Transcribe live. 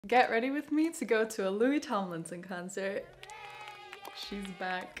Get ready with me to go to a Louis Tomlinson concert. She's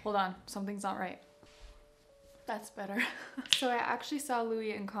back. Hold on, something's not right. That's better. So I actually saw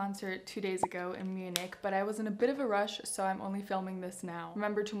Louis in concert 2 days ago in Munich, but I was in a bit of a rush, so I'm only filming this now.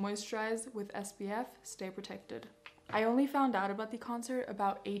 Remember to moisturize with SPF, stay protected. I only found out about the concert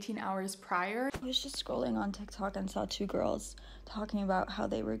about 18 hours prior. I was just scrolling on TikTok and saw two girls talking about how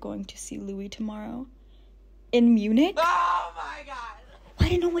they were going to see Louis tomorrow in Munich. Oh my god! Why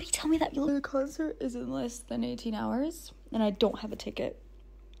didn't nobody tell me that? The concert is in less than 18 hours and I don't have a ticket.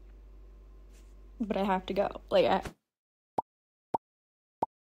 But I have to go.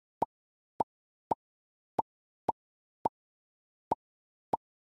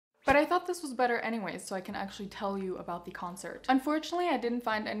 But I thought this was better anyways, so I can actually tell you about the concert. Unfortunately, I didn't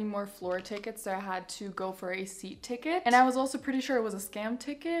find any more floor tickets, so I had to go for a seat ticket. And I was also pretty sure it was a scam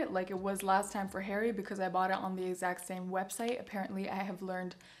ticket, like it was last time for Harry, because I bought it on the exact same website. Apparently, I have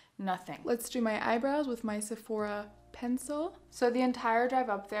learned nothing. Let's do my eyebrows with my Sephora pencil. So the entire drive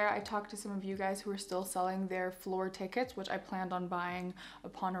up there, I talked to some of you guys who are still selling their floor tickets, which I planned on buying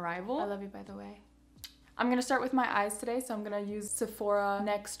upon arrival. I love you, by the way. I'm gonna start with my eyes today, so I'm gonna use Sephora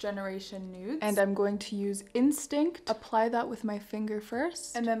Next Generation Nudes. And I'm going to use Instinct, apply that with my finger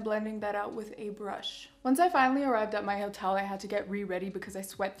first, and then blending that out with a brush. Once I finally arrived at my hotel, I had to get re-ready because I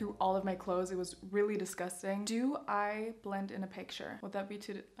sweat through all of my clothes. It was really disgusting. Do I blend in a picture? Would that be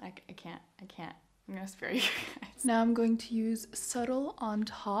too... I can't. I'm gonna spare you guys. Now I'm going to use Subtle on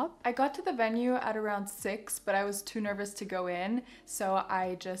top. I got to the venue at around 6, but I was too nervous to go in, so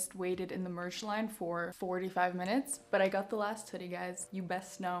I just waited in the merch line for 45 minutes. But I got the last hoodie, guys. You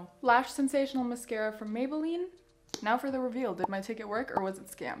best know. Lash Sensational Mascara from Maybelline. Now for the reveal. Did my ticket work or was it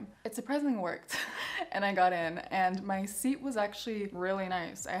scam? It surprisingly worked and I got in, and my seat was actually really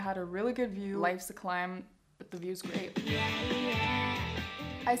nice. I had a really good view. Life's a climb, but the view's great.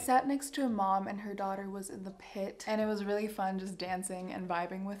 I sat next to a mom and her daughter was in the pit, and it was really fun just dancing and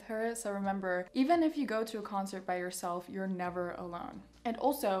vibing with her. So remember, even if you go to a concert by yourself, you're never alone. And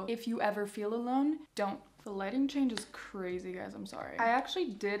also, if you ever feel alone, don't. The lighting change is crazy, guys. I'm sorry. I actually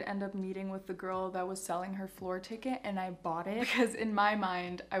did end up meeting with the girl that was selling her floor ticket, and I bought it because in my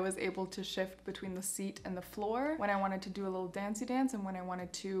mind, I was able to shift between the seat and the floor when I wanted to do a little dancey dance and when I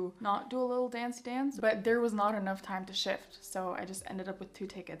wanted to not do a little dancey dance. But there was not enough time to shift, so I just ended up with 2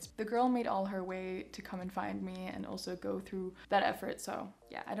 tickets. The girl made all her way to come and find me and also go through that effort, so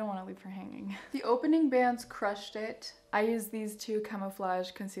yeah, I don't want to leave her hanging. The opening bands crushed it. I use these 2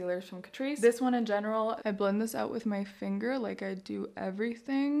 camouflage concealers from Catrice. This one in general, I blend this out with my finger like I do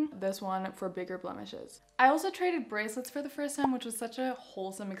everything. This one for bigger blemishes. I also traded bracelets for the first time, which was such a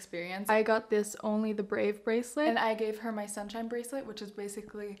wholesome experience. I got this Only the Brave bracelet, and I gave her my Sunshine bracelet, which is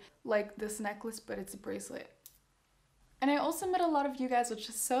basically like this necklace, but it's a bracelet. And I also met a lot of you guys, which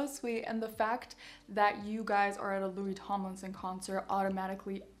is so sweet, and the fact that you guys are at a Louis Tomlinson concert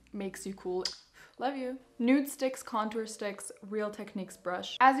automatically makes you cool. Love you. Nude sticks, contour sticks, Real Techniques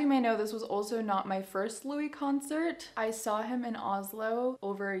brush. As you may know, this was also not my first Louis concert. I saw him in Oslo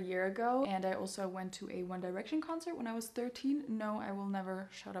over a year ago, and I also went to a One Direction concert when I was 13. No, I will never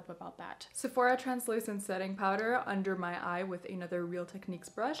shut up about that. Sephora Translucent Setting Powder under my eye with another Real Techniques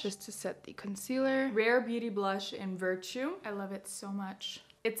brush just to set the concealer. Rare Beauty Blush in Virtue. I love it so much.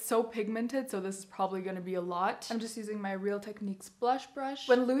 It's so pigmented, so this is probably gonna be a lot. I'm just using my Real Techniques blush brush.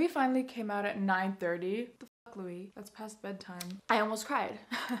 When Louis finally came out at 9:30, the fuck, Louis? That's past bedtime. I almost cried,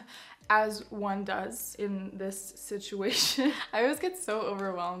 as one does in this situation. I always get so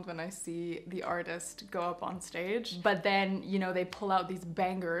overwhelmed when I see the artist go up on stage, but then, you know, they pull out these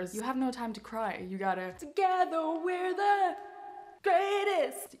bangers. You have no time to cry. You gotta, together we're the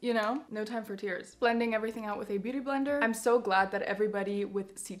greatest, you know? No time for tears. Blending everything out with a beauty blender. I'm so glad that everybody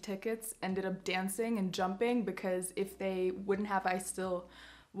with seat tickets ended up dancing and jumping, because if they wouldn't have, I still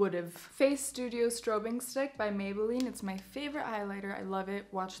would have. Face Studio Strobing Stick by Maybelline. It's my favorite highlighter. I love it.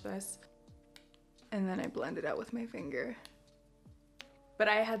 Watch this. And then I blend it out with my finger. But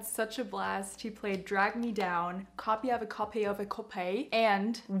I had such a blast. He played Drag Me Down, Copy of a Copy of a Copy,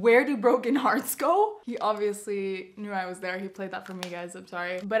 and Where Do Broken Hearts Go? He obviously knew I was there. He played that for me, guys. I'm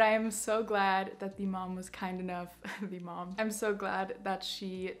sorry. But I am so glad that the mom was kind enough. I'm so glad that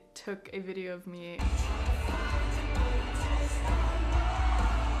she took a video of me.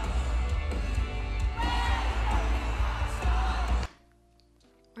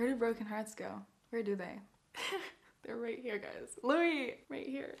 Where do broken hearts go? Where do they? They're right here, guys. Louis, right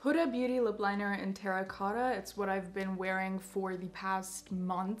here. Huda Beauty lip liner in terracotta. It's what I've been wearing for the past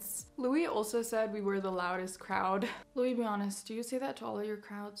months. Louis also said we were the loudest crowd. Louis, be honest, do you say that to all of your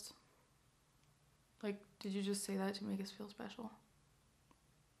crowds? Like, did you just say that to make us feel special?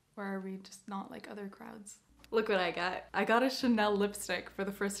 Or are we just not like other crowds? Look what I got. I got a Chanel lipstick for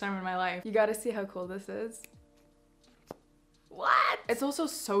the first time in my life. You gotta see how cool this is. What? It's also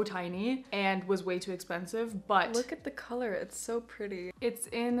so tiny and was way too expensive, but look at the color, it's so pretty. It's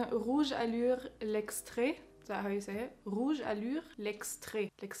in Rouge Allure L'Extrait. Is that how you say it? Rouge Allure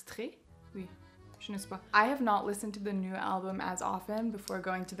L'Extrait. L'Extrait? Oui. Je ne sais pas. I have not listened to the new album as often before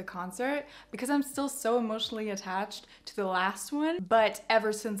going to the concert because I'm still so emotionally attached to the last one. But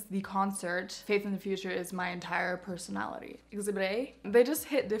ever since the concert, Faith in the Future is my entire personality. Exhibit A. They just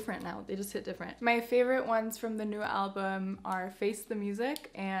hit different now. They just hit different. My favorite ones from the new album are Face the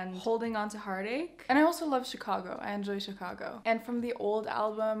Music and Holding On to Heartache. And I also love Chicago. I enjoy Chicago. And from the old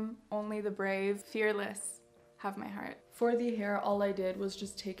album, Only the Brave, Fearless, Have My Heart. For the hair, all I did was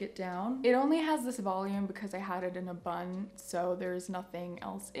just take it down. It only has this volume because I had it in a bun, so there's nothing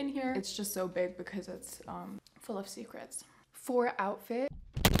else in here. It's just so big because it's full of secrets. For outfit,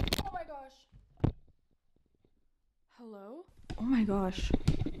 oh my gosh. Hello? Oh my gosh.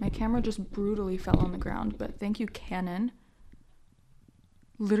 My camera just brutally fell on the ground, but thank you, Canon.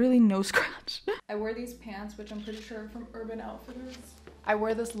 Literally no scratch. I wore these pants, which I'm pretty sure are from Urban Outfitters. I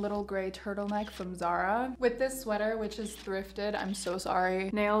wore this little gray turtleneck from Zara with this sweater, which is thrifted. I'm so sorry.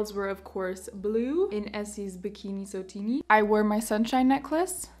 Nails were, of course, blue in Essie's Bikini Sotini. I wore my sunshine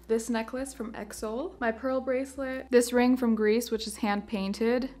necklace, this necklace from Exol, my pearl bracelet, this ring from Greece, which is hand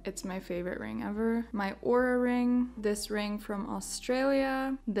painted. It's my favorite ring ever. My Aura ring, this ring from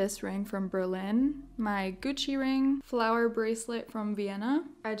Australia, this ring from Berlin, my Gucci ring, flower bracelet from Vienna.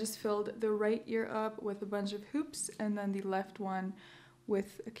 I just filled the right ear up with a bunch of hoops and then the left one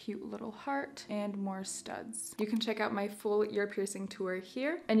with a cute little heart and more studs. You can check out my full ear piercing tour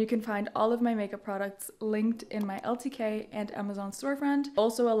here, and you can find all of my makeup products linked in my LTK and Amazon storefront.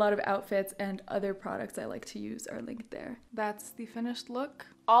 Also, a lot of outfits and other products I like to use are linked there. That's the finished look.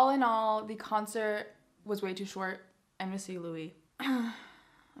 All in all, the concert was way too short. I miss you, Louis. I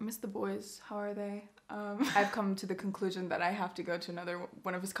miss the boys. How are they? I've come to the conclusion that I have to go to another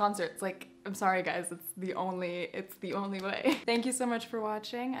one of his concerts. Like, I'm sorry guys, it's the only way. Thank you so much for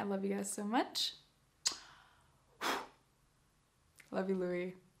watching. I love you guys so much. Love you,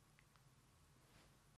 Louis.